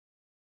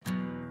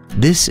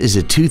This is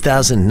a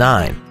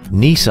 2009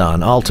 Nissan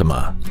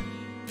Altima.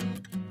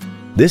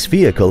 This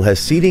vehicle has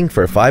seating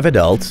for 5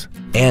 adults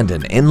and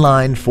an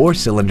inline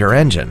 4-cylinder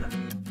engine.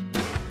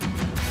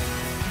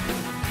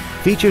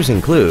 Features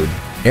include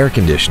air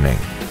conditioning,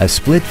 a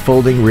split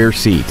folding rear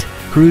seat,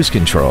 cruise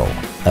control,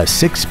 a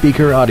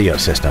 6-speaker audio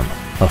system,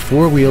 a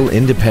 4-wheel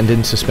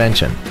independent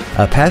suspension,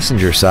 a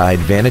passenger side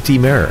vanity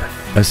mirror,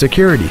 a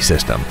security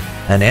system,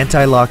 an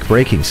anti-lock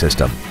braking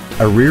system,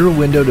 a rear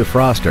window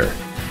defroster,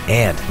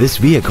 and this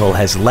vehicle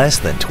has less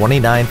than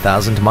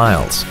 29,000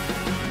 miles.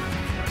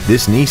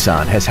 This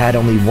Nissan has had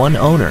only one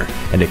owner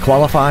and it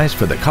qualifies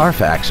for the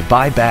Carfax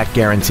buyback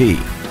guarantee.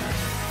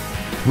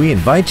 We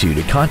invite you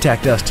to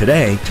contact us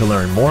today to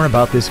learn more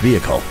about this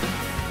vehicle.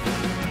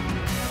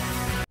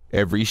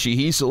 Every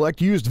Sheehy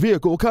Select used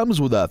vehicle comes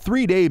with a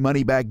 3-day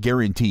money-back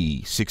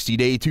guarantee,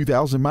 60-day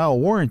 2,000-mile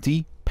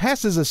warranty,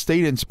 passes a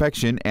state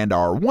inspection and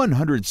our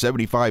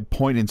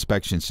 175-point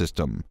inspection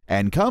system,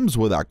 and comes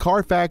with a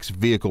Carfax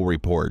vehicle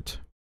report.